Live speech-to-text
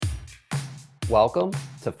Welcome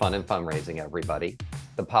to Fun and Fundraising, everybody,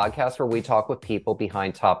 the podcast where we talk with people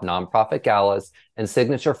behind top nonprofit galas and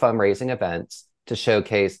signature fundraising events to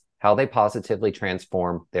showcase how they positively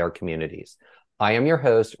transform their communities. I am your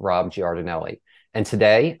host, Rob Giardinelli, and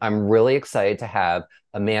today I'm really excited to have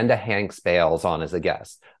Amanda Hanks Bayles on as a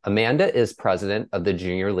guest. Amanda is president of the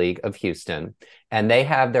Junior League of Houston, and they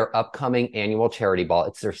have their upcoming annual charity ball.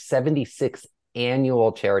 It's their 76th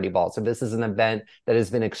annual charity ball. So this is an event that has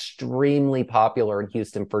been extremely popular in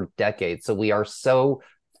Houston for decades. So we are so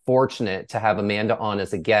fortunate to have Amanda on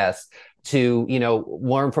as a guest to,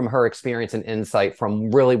 learn from her experience and insight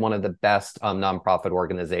from really one of the best nonprofit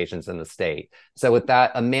organizations in the state. So with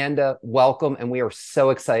that, Amanda, welcome. And we are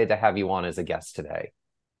so excited to have you on as a guest today.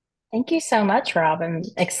 Thank you so much, Rob. I'm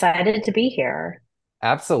excited to be here.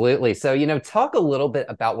 Absolutely. So, talk a little bit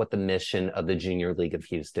about what the mission of the Junior League of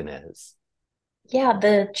Houston is. Yeah,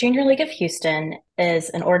 the Junior League of Houston is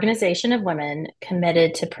an organization of women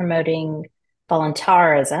committed to promoting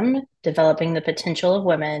voluntarism, developing the potential of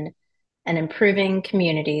women, and improving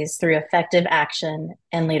communities through effective action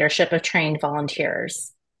and leadership of trained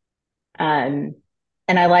volunteers. Um,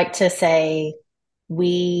 and I like to say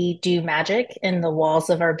we do magic in the walls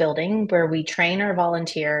of our building where we train our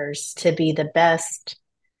volunteers to be the best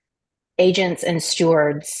agents and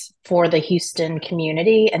stewards for the Houston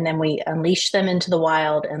community. And then we unleash them into the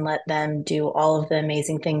wild and let them do all of the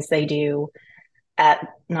amazing things they do at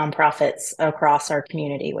nonprofits across our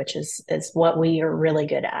community, which is what we are really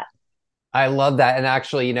good at. I love that. And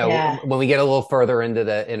actually, Yeah. when we get a little further into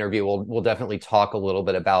the interview, we'll definitely talk a little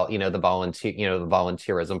bit about, the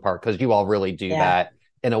volunteerism part, because you all really do Yeah. that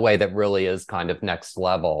in a way that really is kind of next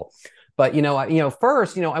level. But,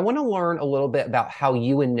 first, I want to learn a little bit about how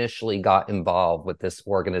you initially got involved with this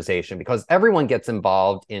organization, because everyone gets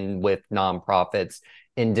involved with nonprofits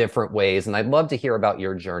in different ways. And I'd love to hear about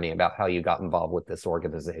your journey, about how you got involved with this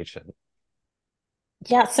organization.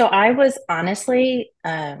 Yeah. So I was honestly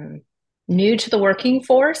new to the working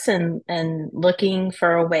force and looking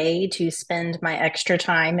for a way to spend my extra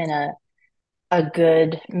time in a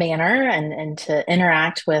good manner and to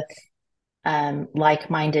interact with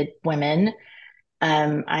like-minded women.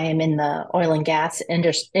 I am in the oil and gas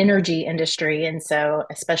energy industry. And so,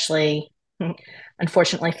 especially,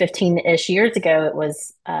 unfortunately, 15-ish years ago, it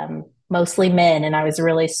was mostly men. And I was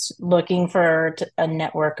really looking for a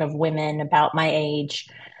network of women about my age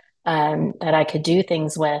that I could do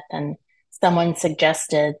things with. And someone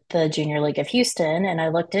suggested the Junior League of Houston, and I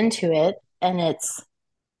looked into it, and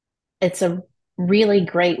it's a really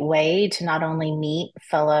great way to not only meet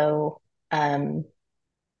fellow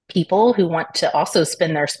people who want to also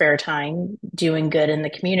spend their spare time doing good in the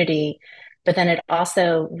community, but then it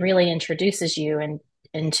also really introduces you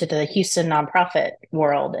into the Houston nonprofit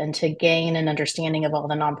world and to gain an understanding of all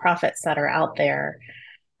the nonprofits that are out there.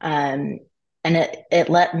 Um, and it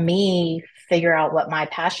let me figure out what my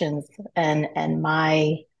passions and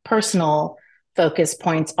my personal focus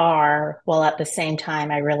points are, while at the same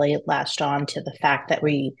time I really latched on to the fact that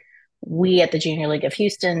we at the Junior League of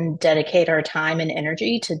Houston dedicate our time and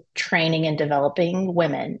energy to training and developing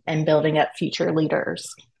women and building up future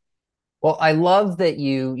leaders. Well, I love that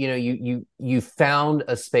you found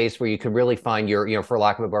a space where you could really find your, for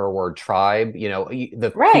lack of a better word, tribe,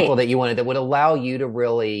 the people Right. that you wanted that would allow you to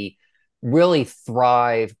really, really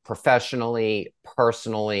thrive professionally,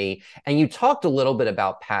 personally. And you talked a little bit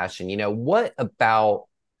about passion. What about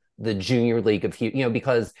the Junior League of,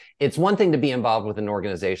 because it's one thing to be involved with an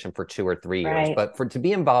organization for 2 or 3 years, Right. but to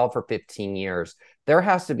be involved for 15 years, there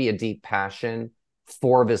has to be a deep passion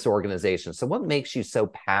for this organization. So what makes you so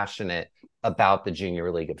passionate about the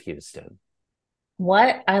Junior League of Houston?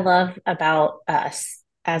 What I love about us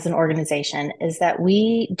as an organization is that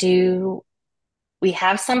we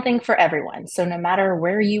have something for everyone. So no matter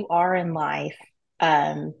where you are in life,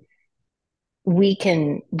 um, we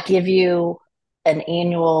can give you an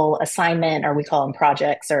annual assignment, or we call them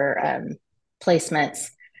projects or placements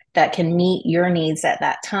that can meet your needs at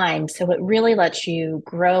that time. So it really lets you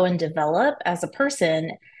grow and develop as a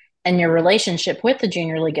person, and your relationship with the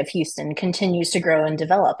Junior League of Houston continues to grow and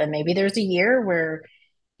develop. And maybe there's a year where,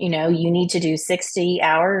 you need to do 60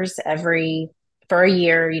 hours every for a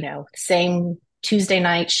year, same Tuesday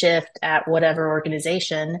night shift at whatever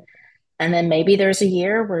organization, and then maybe there's a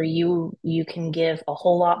year where you can give a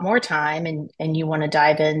whole lot more time and you want to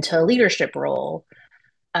dive into a leadership role.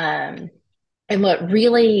 Um, and what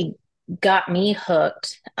really got me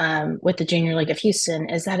hooked with the Junior League of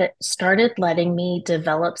Houston is that it started letting me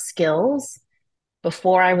develop skills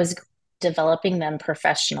before I was developing them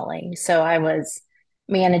professionally. So I was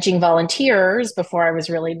managing volunteers before I was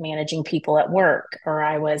really managing people at work, or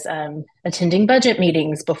I was attending budget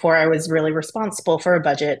meetings before I was really responsible for a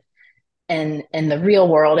budget in the real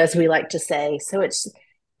world, as we like to say. So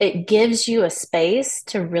it gives you a space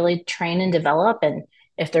to really train and develop. And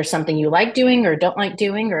if there's something you like doing or don't like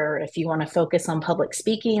doing, or if you want to focus on public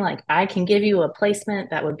speaking, like I can give you a placement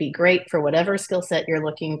that would be great for whatever skill set you're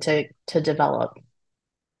looking to develop.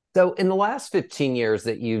 So, in the last 15 years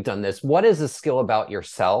that you've done this, what is a skill about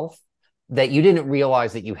yourself that you didn't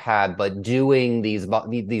realize that you had, but doing these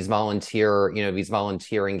volunteer, these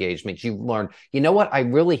volunteer engagements, you've learned, you know what, I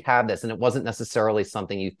really have this, and it wasn't necessarily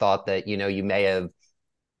something you thought that you may have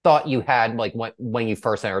thought you had like when you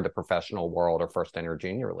first entered the professional world or first entered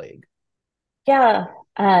junior league. Yeah.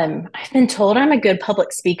 I've been told I'm a good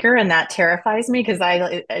public speaker, and that terrifies me because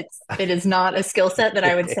it is not a skill set that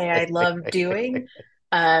I would say I love doing.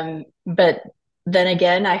 But then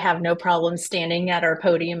again, I have no problem standing at our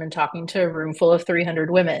podium and talking to a room full of 300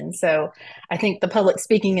 women. So I think the public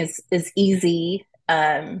speaking is easy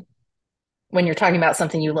when you're talking about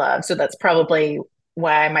something you love. So that's probably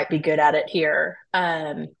why I might be good at it here.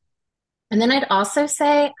 And then I'd also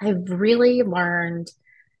say I've really learned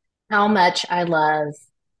how much I love,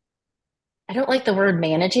 I don't like the word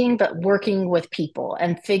managing, but working with people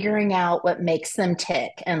and figuring out what makes them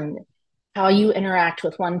tick. And how you interact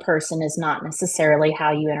with one person is not necessarily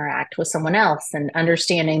how you interact with someone else, and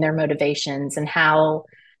understanding their motivations and how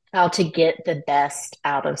to get the best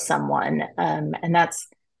out of someone. And that's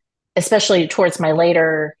especially towards my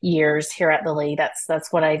later years here at the league.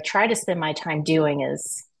 That's what I try to spend my time doing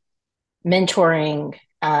is mentoring,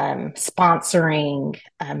 sponsoring,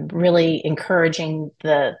 really encouraging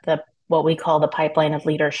the what we call the pipeline of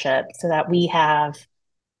leadership, so that we have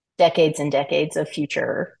decades and decades of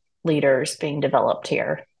future leaders being developed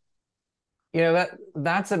here.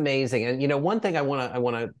 That's amazing. And one thing I want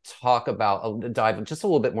to talk about, dive just a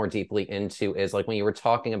little bit more deeply into is like when you were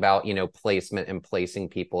talking about, placement and placing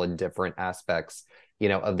people in different aspects,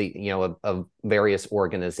 of the, of various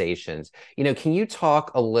organizations. Can you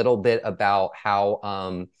talk a little bit about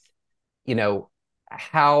you know,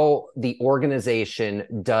 how the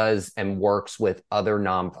organization does and works with other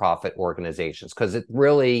nonprofit organizations? Because it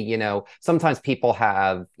really, sometimes people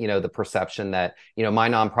have, the perception that, my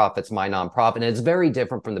nonprofit's my nonprofit, and it's very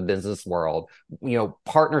different from the business world.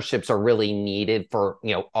 Partnerships are really needed for,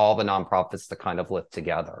 all the nonprofits to kind of live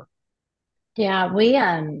together. Yeah,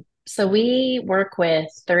 we work with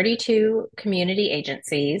 32 community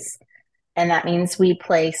agencies, and that means we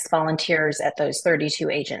place volunteers at those 32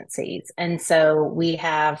 agencies. And so we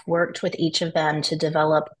have worked with each of them to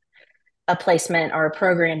develop a placement or a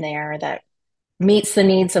program there that meets the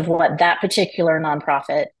needs of what that particular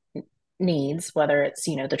nonprofit needs, whether it's,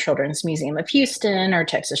 the Children's Museum of Houston or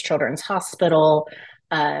Texas Children's Hospital.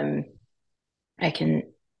 Um, I can,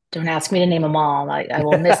 don't ask me to name them all. I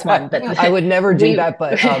will miss one, but I would never do we, that.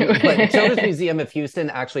 But Children's Museum of Houston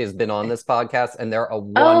actually has been on this podcast, and they're a oh,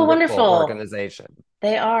 wonderful wonderful. organization.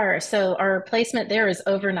 They are. So our placement there is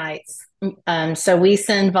overnights. So we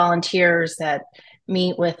send volunteers that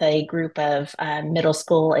meet with a group of middle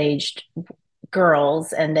school aged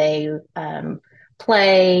girls, and they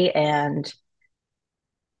play, and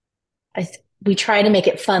we try to make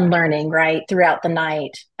it fun learning right throughout the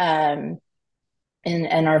night.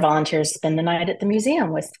 And our volunteers spend the night at the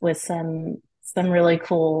museum with some really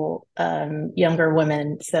cool younger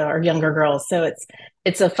women, so or younger girls. So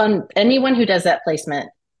it's a fun. Anyone who does that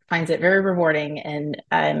placement finds it very rewarding,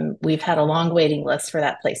 and we've had a long waiting list for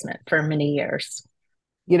that placement for many years.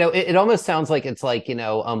 It almost sounds like it's like,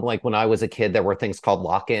 like when I was a kid, there were things called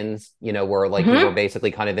lock-ins, where like you were Mm-hmm.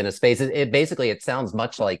 basically kind of in a space. It basically, it sounds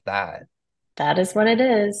much like that. That is what it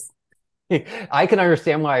is. I can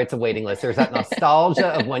understand why it's a waiting list. There's that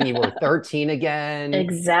nostalgia of when you were 13 again. You bring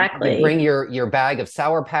Exactly. your bag of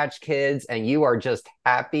Sour Patch Kids, and you are just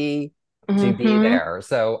happy to be Mm-hmm. there.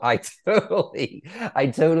 So I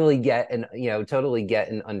totally get and totally get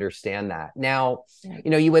and understand that. Now,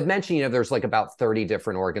 you had mentioned, there's like about 30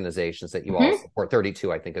 different organizations that you all Mm-hmm. support. 32,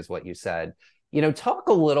 I think is what you said. Talk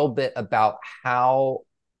a little bit about how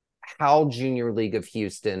Junior League of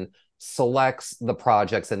Houston selects the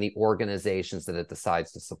projects and the organizations that it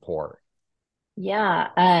decides to support. Yeah.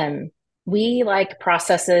 We like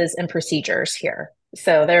processes and procedures here.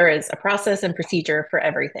 So there is a process and procedure for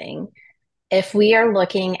everything. If we are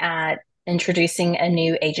looking at introducing a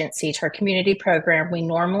new agency to our community program, we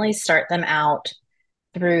normally start them out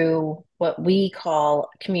through what we call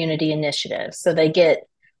community initiatives. So they get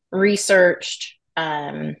researched,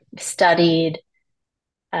 studied,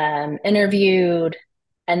 interviewed,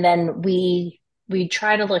 and then we we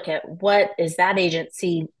try to look at what is that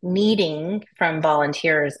agency needing from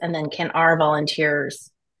volunteers, and then can our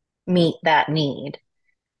volunteers meet that need?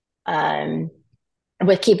 Um,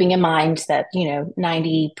 with keeping in mind that,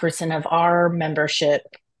 90% of our membership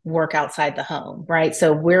work outside the home, right?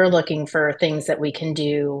 So we're looking for things that we can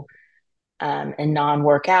do in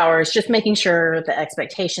non-work hours, just making sure the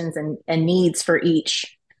expectations and needs for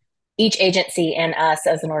each agency and us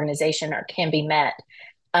as an organization can be met.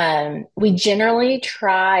 We generally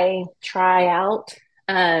try out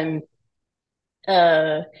um,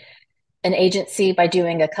 uh, an agency by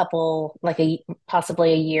doing a couple, like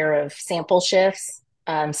possibly a year of sample shifts,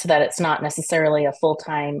 so that it's not necessarily a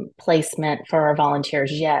full-time placement for our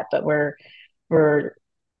volunteers yet, but we're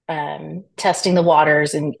testing the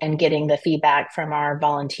waters and getting the feedback from our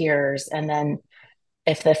volunteers. And then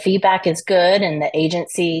if the feedback is good and the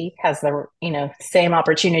agency has the same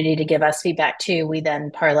opportunity to give us feedback too, we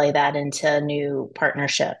then parlay that into a new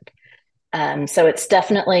partnership. So it's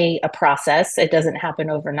definitely a process. It doesn't happen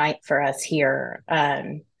overnight for us here,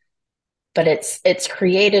 but it's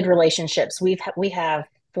created relationships. We have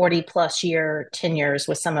 40 plus year tenures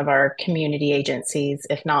with some of our community agencies,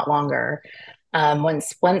 if not longer.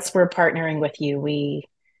 Once we're partnering with you,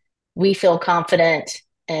 we feel confident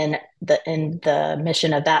in the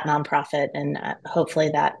mission of that nonprofit, and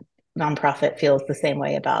hopefully that nonprofit feels the same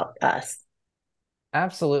way about us.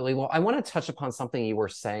 Absolutely. Well, I want to touch upon something you were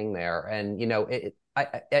saying there, and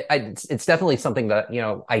it's definitely something that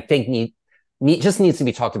I think just needs to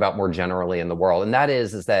be talked about more generally in the world, and that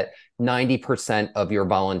is that 90% of your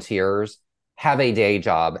volunteers have a day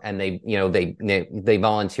job, and they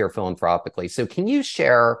volunteer philanthropically. So, can you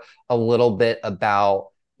share a little bit about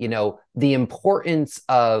the importance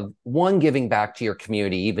of one, giving back to your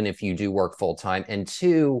community, even if you do work full time, and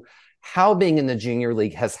two, how being in the junior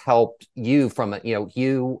league has helped you from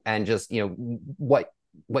you and just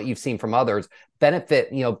what you've seen from others benefit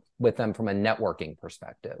with them from a networking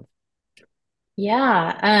perspective.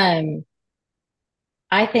 Yeah,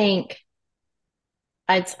 I think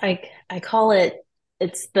I call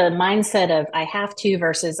it's the mindset of I have to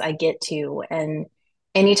versus I get to. And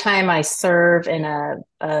anytime I serve in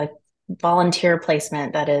a volunteer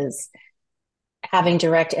placement that is having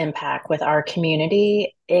direct impact with our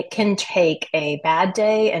community, it can take a bad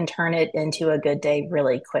day and turn it into a good day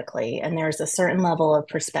really quickly. And there's a certain level of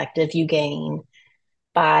perspective you gain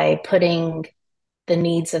by putting the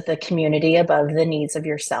needs of the community above the needs of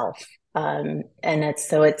yourself. And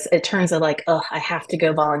it turns out like, oh, I have to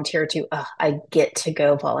go volunteer to, oh, I get to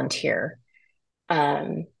go volunteer.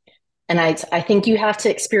 Um, and I think you have to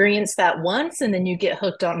experience that once, and then you get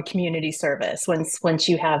hooked on community service once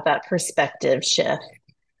you have that perspective shift.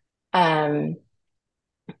 Um,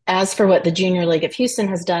 as for what the Junior League of Houston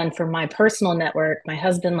has done for my personal network, my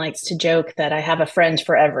husband likes to joke that I have a friend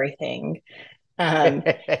for everything.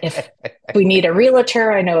 If we need a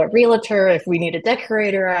realtor, I know a realtor. If we need a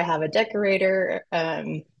decorator, I have a decorator.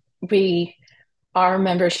 We Our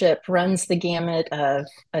membership runs the gamut of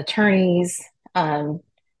attorneys,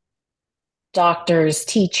 doctors,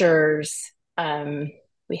 teachers.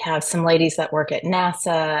 We have some ladies that work at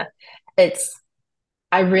NASA. It's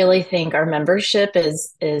I really think our membership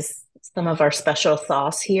is some of our special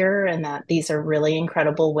sauce here, and that these are really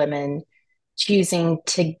incredible women choosing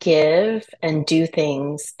to give and do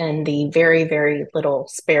things in the very, very little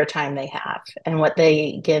spare time they have. And what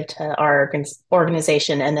they give to our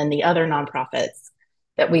organization and then the other nonprofits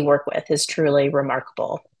that we work with is truly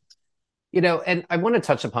remarkable. And I want to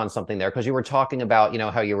touch upon something there because you were talking about,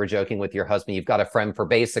 how you were joking with your husband. You've got a friend for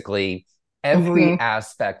basically every Mm-hmm.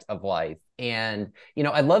 aspect of life. And,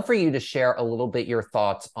 I'd love for you to share a little bit your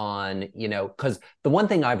thoughts on, because the one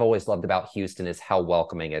thing I've always loved about Houston is how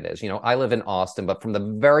welcoming it is. I live in Austin, but from the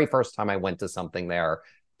very first time I went to something there,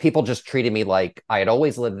 people just treated me like I had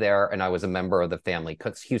always lived there and I was a member of the family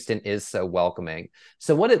because Houston is so welcoming.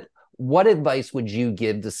 So what advice would you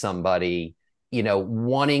give to somebody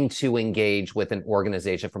wanting to engage with an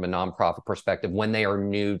organization from a nonprofit perspective when they are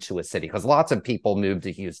new to a city? Because lots of people move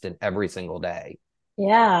to Houston every single day.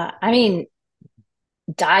 Yeah, I mean,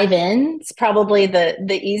 dive in. It's probably the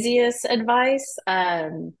easiest advice. I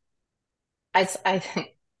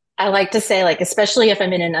think I like to say, like, especially if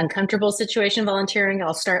I'm in an uncomfortable situation volunteering,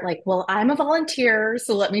 I'll start like, well, I'm a volunteer,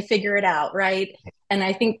 so let me figure it out, right? And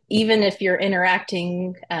I think even if you're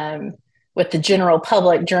interacting with the general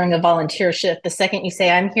public during a volunteer shift, the second you say,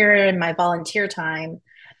 I'm here in my volunteer time,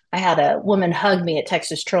 I had a woman hug me at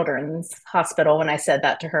Texas Children's Hospital when I said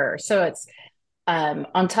that to her. So it's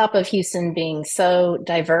on top of Houston being so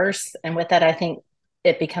diverse, and with that, I think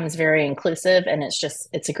it becomes very inclusive, and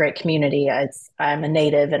it's a great community. I'm a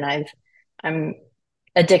native, and I'm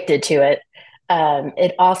addicted to it.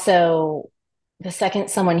 It also, the second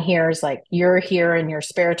someone hears like you're here in your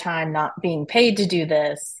spare time, not being paid to do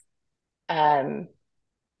this, um,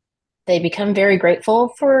 they become very grateful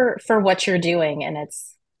for what you're doing. And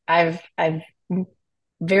I've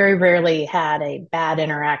very rarely had a bad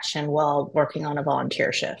interaction while working on a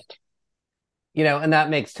volunteer shift. And that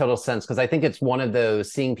makes total sense because I think it's one of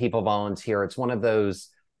those seeing people volunteer. It's one of those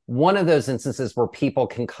instances where people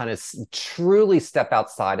can kind of truly step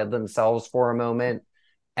outside of themselves for a moment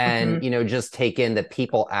and Mm-hmm. just take in that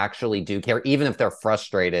people actually do care, even if they're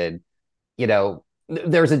frustrated.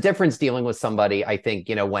 There's a difference dealing with somebody, I think,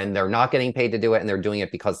 when they're not getting paid to do it and they're doing it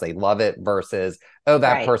because they love it versus, oh,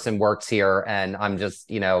 that Right. person works here and I'm just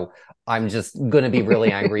going to be really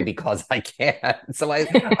angry because I can't. So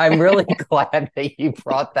I'm really glad that you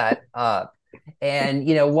brought that up. And,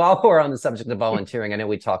 while we're on the subject of volunteering, I know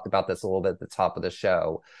we talked about this a little bit at the top of the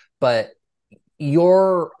show, but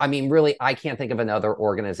I mean, really, I can't think of another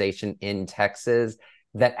organization in Texas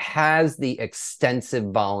that has the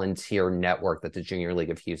extensive volunteer network that the Junior League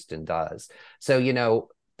of Houston does. So,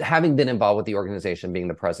 having been involved with the organization, being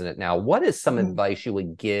the president now, what is some Mhm. advice you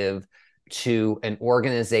would give to an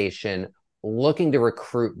organization looking to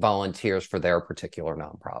recruit volunteers for their particular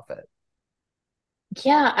nonprofit?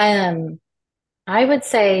 Yeah, I would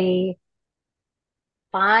say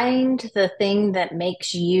find the thing that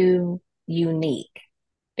makes you unique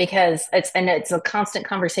because it's a constant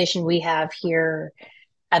conversation we have here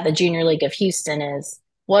at the Junior League of Houston is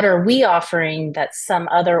what are we offering that some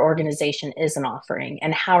other organization isn't offering?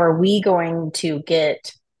 And how are we going to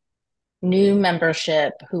get new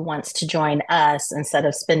membership who wants to join us instead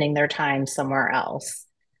of spending their time somewhere else?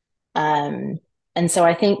 Um, and so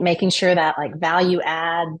I think making sure that like value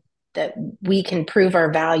add that we can prove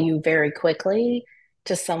our value very quickly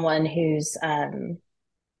to someone who's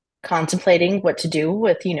contemplating what to do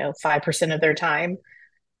with 5% of their time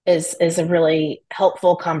is a really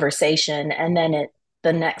helpful conversation. And then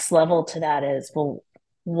the next level to that is, well,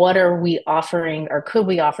 what are we offering, or could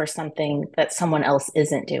we offer something that someone else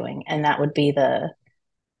isn't doing? And that would be the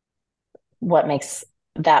what makes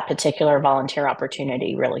that particular volunteer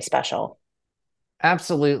opportunity really special.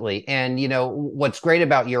 Absolutely. And what's great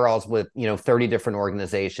about your alls with, 30 different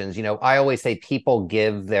organizations, I always say people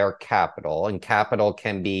give their capital, and capital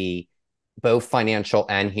can be both financial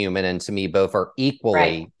and human, and to me both are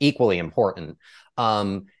Right. equally important.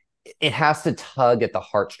 Um, it has to tug at the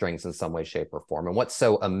heartstrings in some way, shape, or form. And what's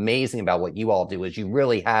so amazing about what you all do is you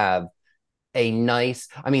really have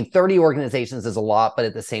I mean, 30 organizations is a lot, but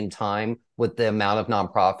at the same time, with the amount of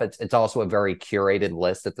nonprofits, it's also a very curated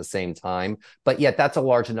list at the same time. But yet, that's a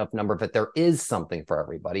large enough number that there is something for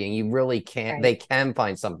everybody. And you really Right. they can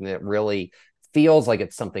find something that really feels like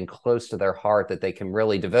it's something close to their heart that they can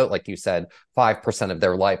really devote, like you said, 5% of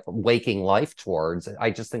their waking life towards.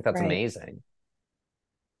 I just think that's Right. amazing.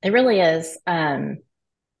 It really is. And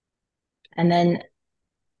then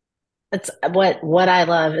it's what I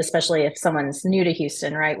love, especially if someone's new to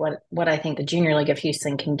Houston, right? What I think the Junior League of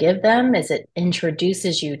Houston can give them is it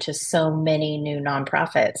introduces you to so many new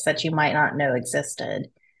nonprofits that you might not know existed.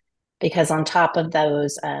 Because on top of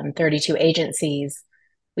those 32 agencies,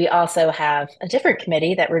 we also have a different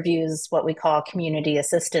committee that reviews what we call community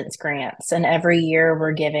assistance grants. And every year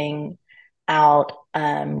we're giving out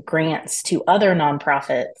grants to other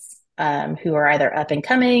nonprofits who are either up and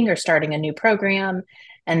coming or starting a new program.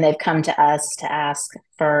 And they've come to us to ask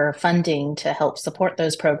for funding to help support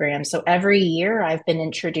those programs. So every year I've been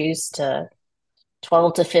introduced to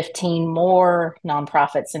 12 to 15 more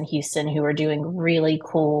nonprofits in Houston who are doing really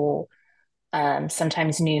cool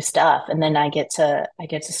sometimes new stuff, and then I get to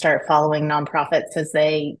start following nonprofits as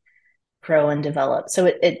they grow and develop.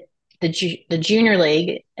 So the junior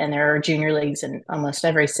league, and there are junior leagues in almost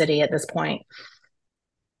every city at this point,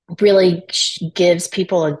 really gives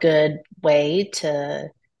people a good way to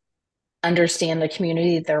understand the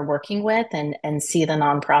community they're working with and see the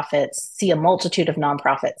nonprofits, see a multitude of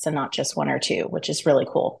nonprofits and not just one or two, which is really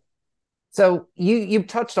cool. So you've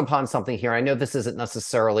touched upon something here. I know this isn't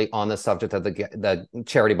necessarily on the subject of the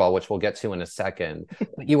charity ball, which we'll get to in a second.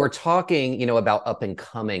 But you were talking, about up and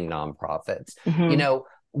coming nonprofits. You Mm-hmm. know,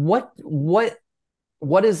 what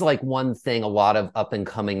is like one thing a lot of up and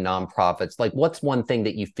coming nonprofits, like what's one thing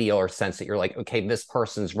that you feel or sense that you're like, okay, this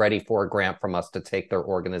person's ready for a grant from us to take their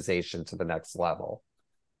organization to the next level?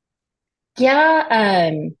 Yeah,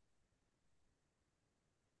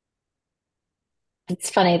 it's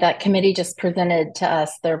funny that committee just presented to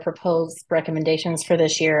us their proposed recommendations for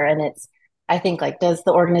this year, and I think like, does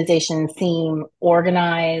the organization seem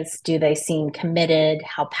organized? Do they seem committed?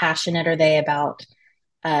 How passionate are they about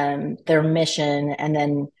their mission, and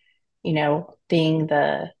then, being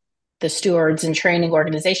the stewards and training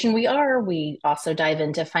organization we also dive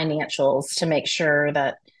into financials to make sure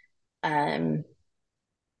that um,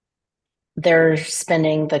 they're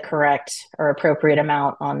spending the correct or appropriate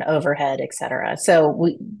amount on overhead, et cetera. So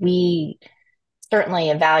we certainly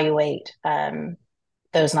evaluate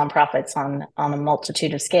those nonprofits on a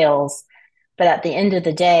multitude of scales. But at the end of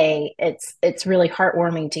the day, it's really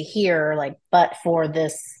heartwarming to hear, like, but for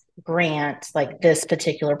this grant, like, this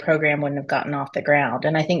particular program wouldn't have gotten off the ground.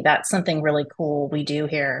 And I think that's something really cool we do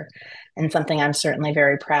here, and something I'm certainly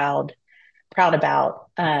very proud about.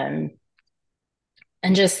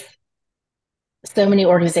 And just so many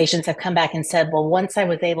organizations have come back and said, well, once I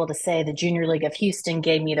was able to say the Junior League of Houston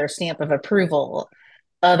gave me their stamp of approval,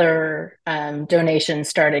 other donations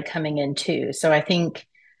started coming in too. So I think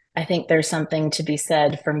there's something to be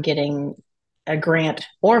said from getting a grant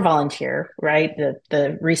or volunteer, right?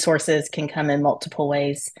 The resources can come in multiple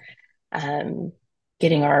ways. Um,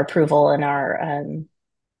 Getting our approval and our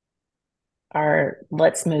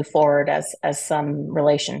let's move forward as some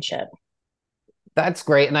relationship. That's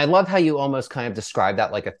great. And I love how you almost kind of describe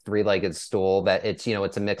that like a three-legged stool, that it's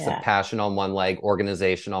a mix of Yeah, passion on one leg,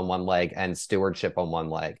 organization on one leg, and stewardship on one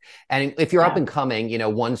leg. And if you're up yeah, and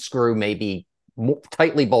coming, one screw may be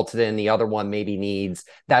tightly bolted in, the other one maybe needs,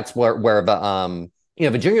 that's where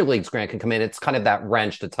the Junior Leagues grant can come in. It's kind of that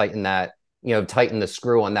wrench to tighten the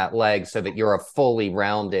screw on that leg so that you're a fully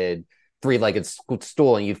rounded three-legged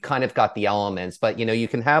stool, and you've kind of got the elements, but you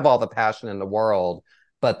can have all the passion in the world,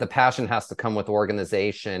 but the passion has to come with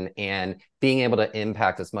organization and being able to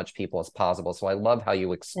impact as much people as possible. So I love how you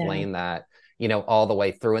yeah, explain that, all the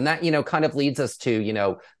way through. And that, kind of leads us to,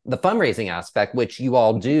 the fundraising aspect, which you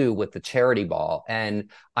all do with the charity ball.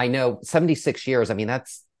 And I know 76 years, I mean,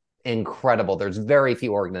 that's incredible. There's very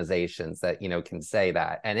few organizations that, can say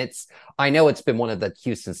that. And I know it's been one of the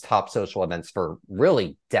Houston's top social events for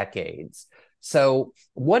really decades. So,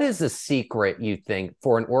 what is the secret, you think,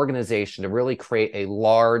 for an organization to really create a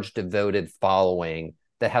large, devoted following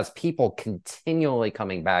that has people continually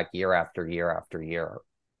coming back year after year after year?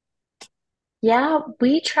 yeah.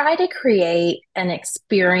 We try to create an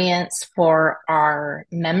experience for our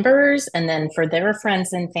members, and then for their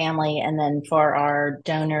friends and family, and then for our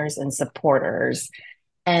donors and supporters.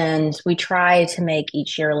 And we try to make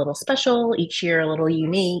each year a little special, each year a little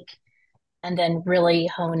unique, and then really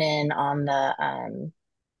hone in on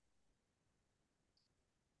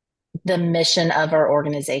the mission of our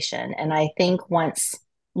organization. And I think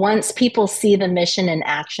once people see the mission in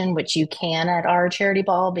action, which you can at our charity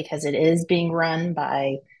ball because it is being run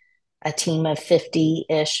by a team of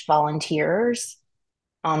 50-ish volunteers,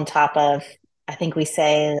 on top of, I think we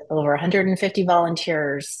say, over 150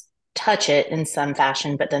 volunteers touch it in some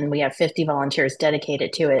fashion, but then we have 50 volunteers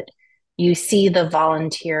dedicated to it. You see the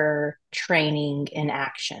volunteer training in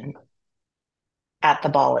action at the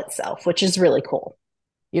ball itself, which is really cool.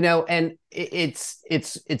 And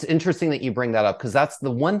it's interesting that you bring that up, because that's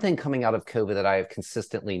the one thing coming out of COVID that I have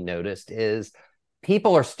consistently noticed is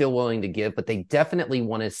people are still willing to give, but they definitely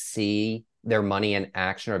want to see their money in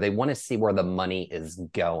action, or they want to see where the money is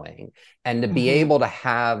going. And to Mm-hmm. be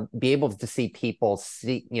able to see people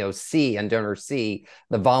see and donors see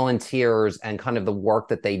the volunteers and kind of the work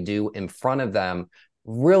that they do in front of them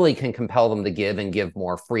really can compel them to give and give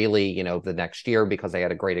more freely, the next year, because they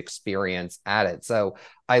had a great experience at it. So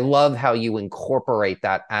I love how you incorporate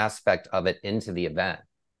that aspect of it into the event.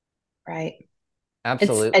 Right.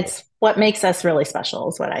 Absolutely. It's what makes us really special,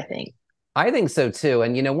 is what I think. I think so too.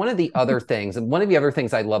 And one of the other things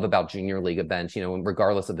I love about Junior League events,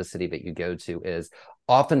 regardless of the city that you go to, is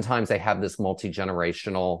oftentimes they have this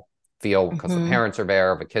multi-generational feel, because the Hmm. parents are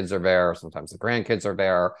there, the kids are there, sometimes the grandkids are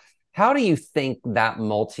there. How do you think that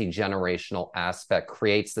multi-generational aspect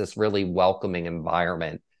creates this really welcoming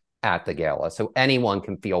environment at the gala so anyone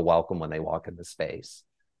can feel welcome when they walk in the space?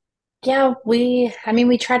 Yeah, I mean,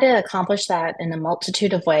 we try to accomplish that in a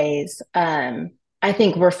multitude of ways. I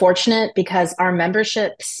think we're fortunate because our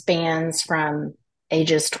membership spans from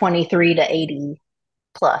ages 23 to 80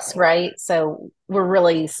 plus, right? So we're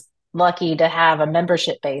really lucky to have a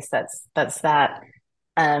membership base that's that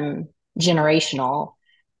um, generational.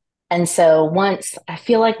 And so I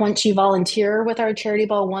feel like once you volunteer with our charity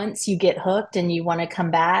ball once, you get hooked and you want to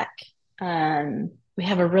come back. We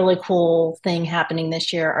have a really cool thing happening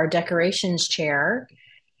this year. Our decorations chair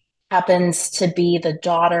happens to be the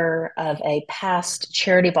daughter of a past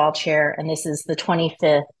charity ball chair, and this is the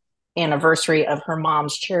 25th anniversary of her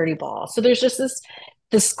mom's charity ball. So there's just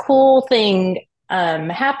this cool thing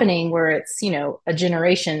happening where it's, a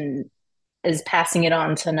generation is passing it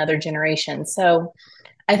on to another generation. So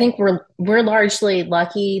I think we're largely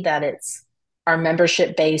lucky that it's our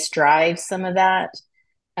membership base drives some of that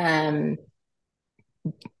um,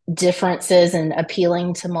 differences and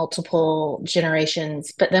appealing to multiple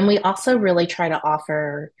generations. But then we also really try to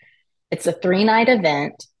offer it's a 3 night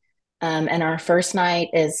event. And our first night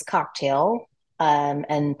is cocktail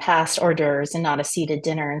and past hors d'oeuvres and not a seated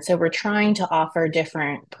dinner. And so we're trying to offer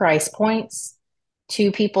different price points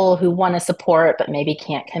to people who want to support but maybe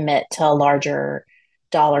can't commit to a larger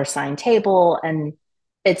dollar sign table. And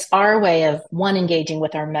it's our way of one engaging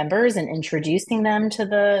with our members and introducing them to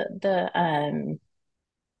the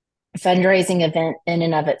fundraising event in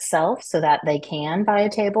and of itself so that they can buy a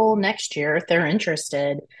table next year if they're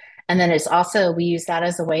interested. And then it's also, we use that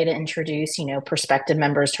as a way to introduce, prospective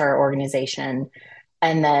members to our organization.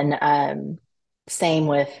 And then same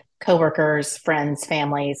with coworkers, friends,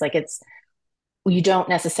 families. Like you don't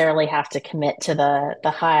necessarily have to commit to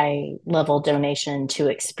the high level donation to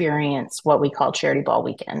experience what we call Charity Ball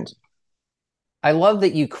Weekend. I love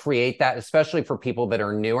that you create that, especially for people that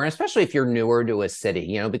are newer, and especially if you're newer to a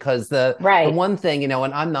city, because the Right. one thing, and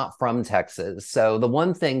I'm not from Texas. So the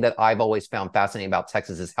one thing that I've always found fascinating about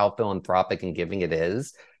Texas is how philanthropic and giving it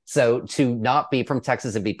is. So to not be from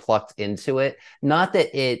Texas and be plucked into it, not that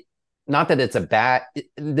it's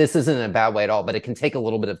this isn't a bad way at all, but it can take a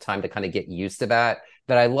little bit of time to kind of get used to that.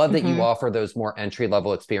 But I love that you Mm-hmm. offer those more entry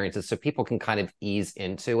level experiences so people can kind of ease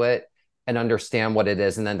into it and understand what it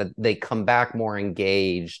is, and then they come back more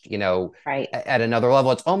engaged, Right. at another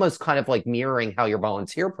level. It's almost kind of like mirroring how your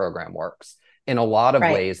volunteer program works in a lot of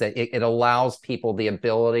Right. ways, that it allows people the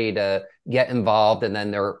ability to get involved, and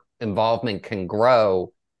then their involvement can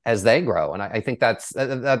grow as they grow. And I think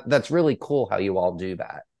that's really cool how you all do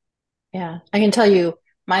that. Yeah. I can tell you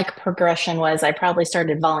my progression was I probably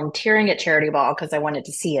started volunteering at Charity Ball because I wanted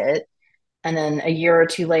to see it. And then a year or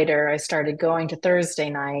two later, I started going to Thursday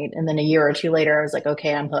night. And then a year or two later, I was like,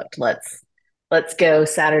 okay, I'm hooked. Let's go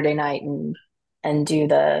Saturday night and do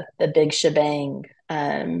the big shebang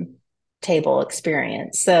table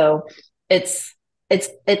experience. So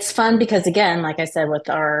it's fun because again, like I said, with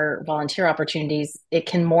our volunteer opportunities, it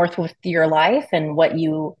can morph with your life and what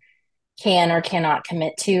you can or cannot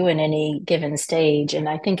commit to in any given stage. And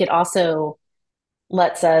I think it also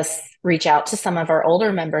lets us reach out to some of our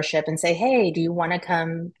older membership and say, hey, do you want to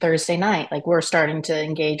come Thursday night? Like we're starting to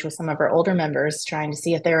engage with some of our older members, trying to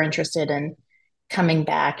see if they're interested in coming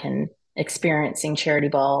back and experiencing Charity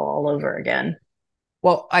Ball all over again.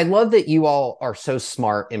 Well, I love that you all are so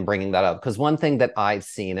smart in bringing that up, because one thing that I've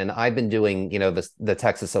seen, and I've been doing, the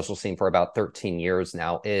Texas social scene for about 13 years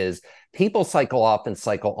now, is people cycle off and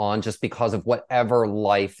cycle on just because of whatever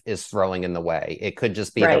life is throwing in the way. It could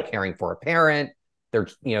just be they're Right, caring for a parent.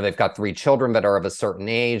 They've got 3 children that are of a certain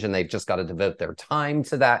age, and they've just got to devote their time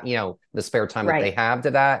to that, the spare time that they right, have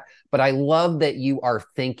to that. But I love that you are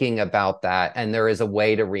thinking about that, and there is a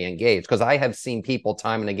way to re-engage, because I have seen people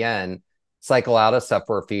time and again cycle out of stuff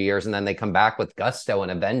for a few years, and then they come back with gusto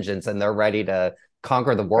and a vengeance, and they're ready to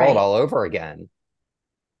conquer the world right. all over again.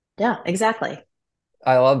 Yeah, exactly.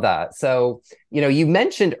 I love that. So, you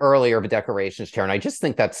mentioned earlier the decorations chair, and I just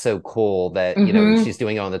think that's so cool that, Hmm. she's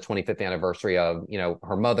doing it on the 25th anniversary of,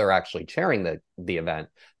 her mother actually chairing the event.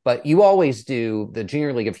 But you always do, the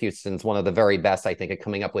Junior League of Houston's one of the very best, I think, at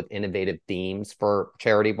coming up with innovative themes for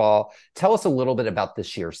Charity Ball. Tell us a little bit about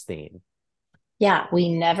this year's theme. Yeah, we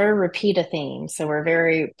never repeat a theme, so we're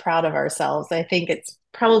very proud of ourselves. I think it's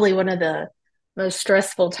probably one of the most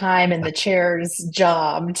stressful time in the chair's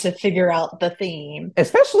job to figure out the theme.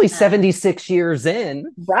 Especially Um, 76 years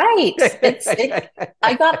in. right.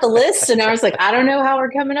 I got the list and I was like, I don't know how we're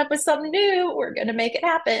coming up with something new. We're gonna make it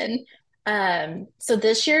happen. So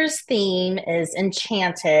this year's theme is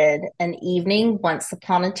Enchanted, an evening once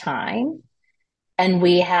upon a time. And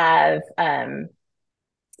we have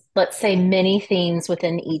let's say mini themes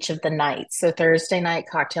within each of the nights. So Thursday night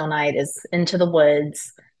cocktail night is Into the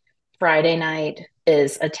Woods. Friday night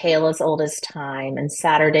is A Tale as Old as Time, and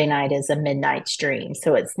Saturday night is A Midnight's Dream.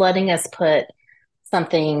 So it's letting us put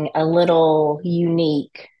something um,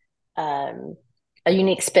 a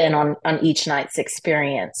unique spin on each night's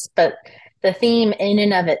experience. But the theme in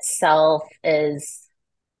and of itself is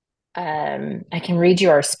I can read you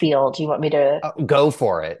our spiel. Do you want me to? Go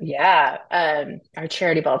for it. Yeah, our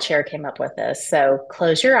charity ball chair came up with this. So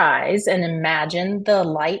close your eyes and imagine the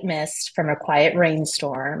light mist from a quiet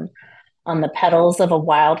rainstorm on the petals of a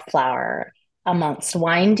wildflower amongst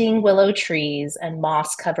winding willow trees and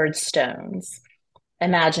moss covered stones.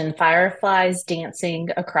 Imagine fireflies dancing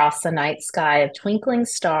across the night sky of twinkling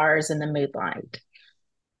stars in the moonlight.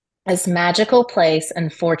 As magical place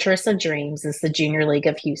and fortress of dreams is the Junior League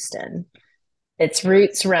of Houston. Its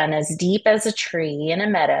roots run as deep as a tree in a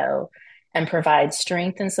meadow and provide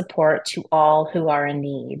strength and support to all who are in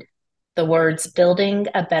need. The words building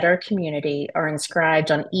a better community are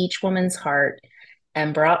inscribed on each woman's heart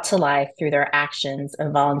and brought to life through their actions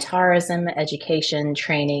of voluntarism, education,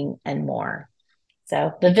 training, and more.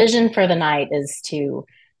 So, the vision for the night is to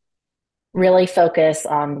really focus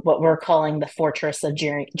on what we're calling the Fortress of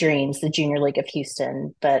Dreams, the Junior League of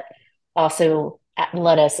Houston, but also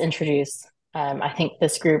let us introduce. I think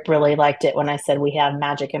this group really liked it when I said we have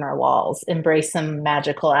magic in our walls. Embrace some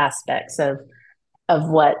magical aspects of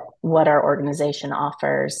what our organization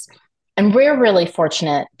offers. And we're really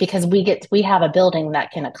fortunate because we have a building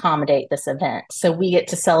that can accommodate this event. So we get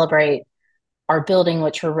to celebrate our building,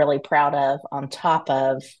 which we're really proud of, on top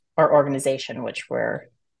of our organization, which we're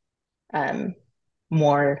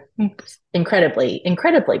more incredibly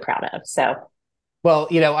proud of. So, Well,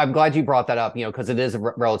 I'm glad you brought that up, because it is a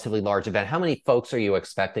relatively large event. How many folks are you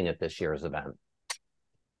expecting at this year's event?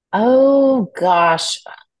 oh gosh,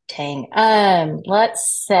 dang.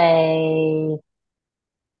 Let's say,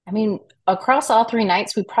 I mean, across all 3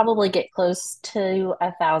 nights, we probably get close to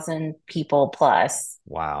 1,000 people plus.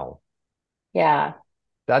 Wow. Yeah,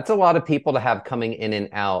 That's a lot of people to have coming in and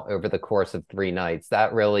out over the course of 3 nights.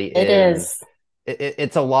 That really it is. is.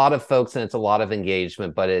 It's a lot of folks and it's a lot of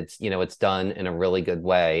engagement, but it's done in a really good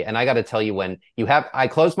way. And I got to tell you, I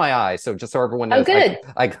closed my eyes. So just so everyone Oh, knows, good.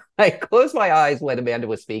 I closed my eyes when Amanda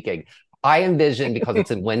was speaking. I envision, because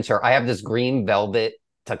it's in winter, I have this green velvet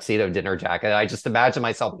tuxedo dinner jacket. I just imagine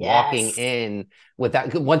myself walking Yes, in with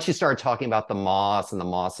that. Once you started talking about the moss and the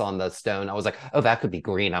moss on the stone, I was like, oh, that could be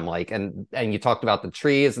green. I'm like, and you talked about the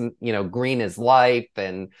trees and, green is life.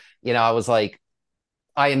 And, I was like,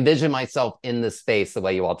 I envision myself in the space the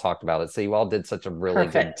way you all talked about it. So you all did such a really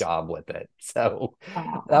good perfect. job with it. So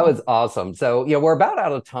that Oh, was awesome. So, we're about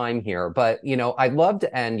out of time here, but, I'd love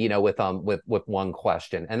to end, with one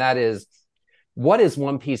question. And that is, what is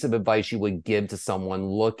one piece of advice you would give to someone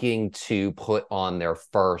looking to put on their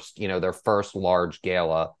first large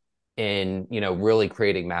gala in, really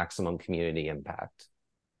creating maximum community impact?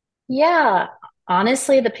 yeah.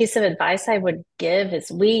 Honestly, the piece of advice I would give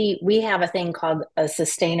is we have a thing called a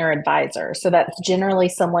sustainer advisor. So that's generally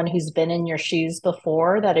someone who's been in your shoes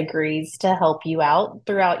before that agrees to help you out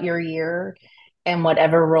throughout your year and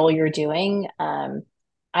whatever role you're doing.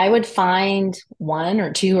 I would find one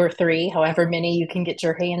or two or three, however many you can get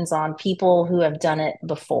your hands on, people who have done it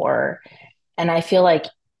before. And I feel like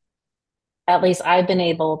at least I've been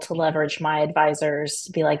able to leverage my advisors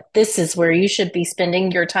to be like, this is where you should be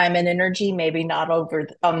spending your time and energy. Maybe not over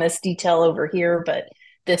on this detail over here, but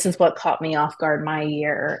this is what caught me off guard my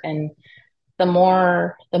year. And the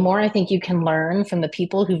more I think you can learn from the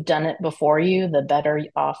people who've done it before you, the better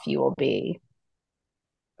off you will be.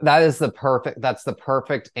 That's the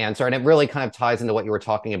perfect answer. And it really kind of ties into what you were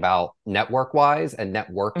talking about network wise and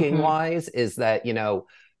networking Mm-hmm. wise is that,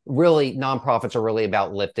 really nonprofits are really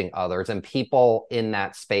about lifting others, and people in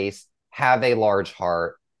that space have a large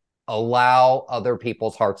heart. Allow other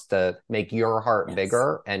people's hearts to make your heart Yes.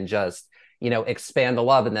 bigger and just, expand the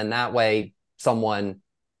love. And then that way,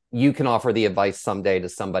 you can offer the advice someday to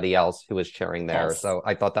somebody else who is sharing theirs. Yes. So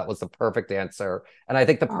I thought that was the perfect answer. And I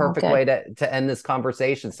think the Oh, perfect good. way to end this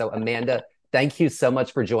conversation. So, Amanda, thank you so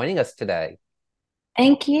much for joining us today.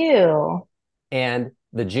 Thank you. And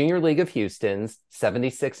the Junior League of Houston's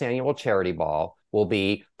 76th annual charity ball will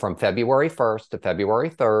be from February 1st to February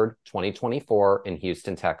 3rd, 2024 in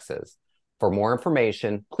Houston, Texas. For more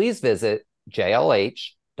information, please visit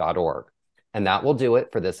jlh.org. And that will do it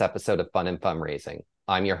for this episode of Fun and Fundraising.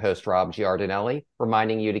 I'm your host, Rob Giardinelli,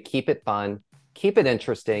 reminding you to keep it fun, keep it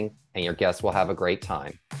interesting, and your guests will have a great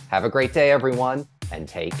time. Have a great day, everyone, and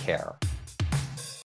take care.